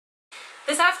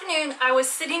This afternoon I was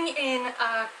sitting in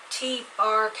a tea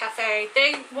bar cafe.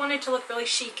 They wanted to look really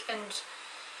chic and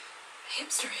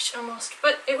hipsterish almost,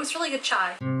 but it was really good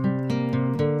chai.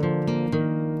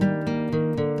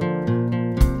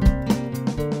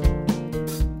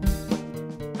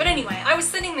 But anyway, I was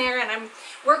sitting there and I'm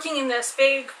working in this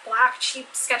big black cheap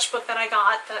sketchbook that I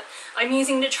got that I'm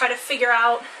using to try to figure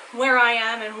out where I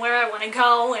am and where I want to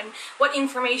go and what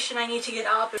information I need to get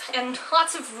up, and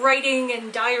lots of writing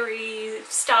and diary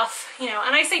stuff, you know.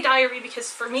 And I say diary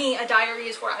because for me a diary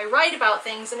is where I write about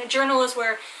things and a journal is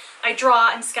where I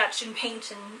draw and sketch and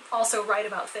paint and also write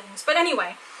about things. But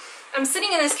anyway, I'm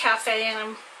sitting in this cafe and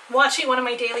I'm watching one of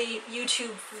my daily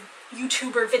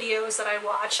YouTuber videos that I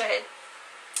watch,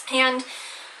 and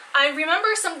I remember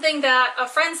something that a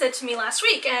friend said to me last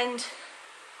week, and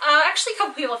actually a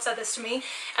couple people have said this to me,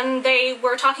 and they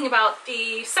were talking about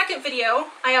the second video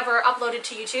I ever uploaded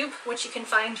to YouTube, which you can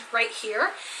find right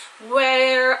here,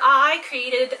 where I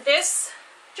created this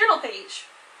journal page.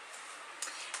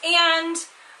 And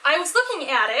I was looking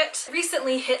at it,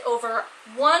 recently hit over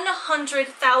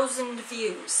 100,000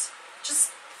 views.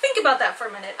 Just think about that for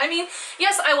a minute. I mean,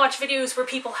 yes, I watch videos where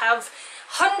people have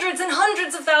hundreds and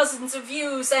hundreds of thousands of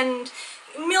views and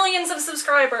millions of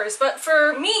subscribers, but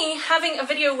for me, having a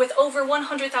video with over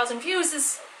 100,000 views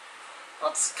is,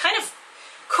 well, it's kind of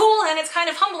cool and it's kind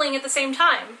of humbling at the same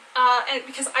time,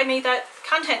 because I made that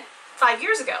content 5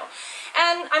 years ago.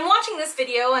 And I'm watching this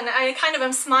video and I kind of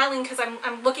am smiling because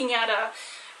I'm looking at a,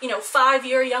 you know,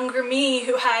 5-year younger me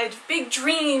who had big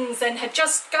dreams and had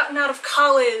just gotten out of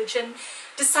college and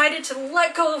decided to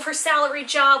let go of her salary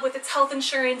job with its health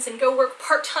insurance and go work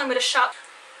part-time at a shop.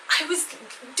 I was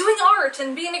doing art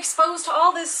and being exposed to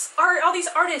all this art, all these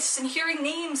artists, and hearing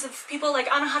names of people like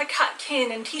Anahata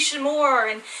Katkin and Tisha Moore,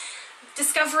 and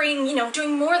discovering, you know,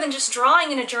 doing more than just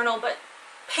drawing in a journal, but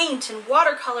paint and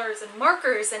watercolors and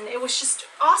markers, and it was just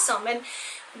awesome. And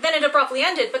then it abruptly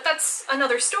ended, but that's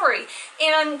another story.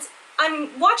 And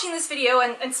I'm watching this video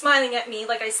and smiling at me,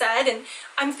 like I said, and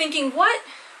I'm thinking, what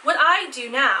would I do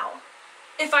now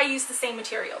if I use the same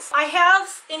materials? I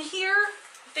have in here,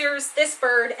 there's this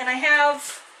bird, and I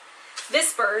have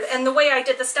this bird, and the way I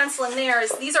did the stencil in there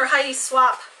is these are Heidi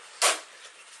Swap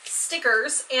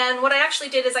stickers, and what I actually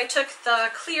did is I took the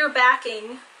clear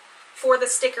backing for the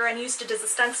sticker and used it as a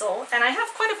stencil, and I have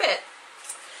quite a bit.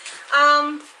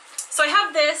 So I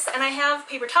have this, and I have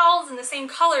paper towels in the same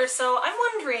color, so I'm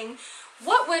wondering,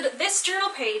 what would this journal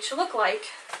page look like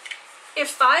if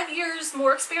 5 years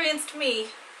more experienced me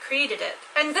created it?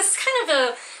 And this is kind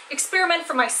of a experiment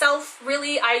for myself,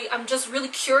 really. I'm just really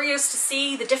curious to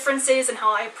see the differences in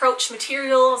how I approach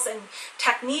materials and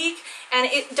technique, and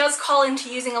it does call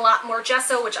into using a lot more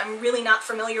gesso, which I'm really not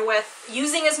familiar with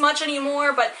using as much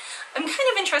anymore, but I'm kind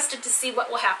of interested to see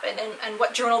what will happen and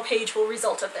what journal page will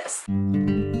result of this.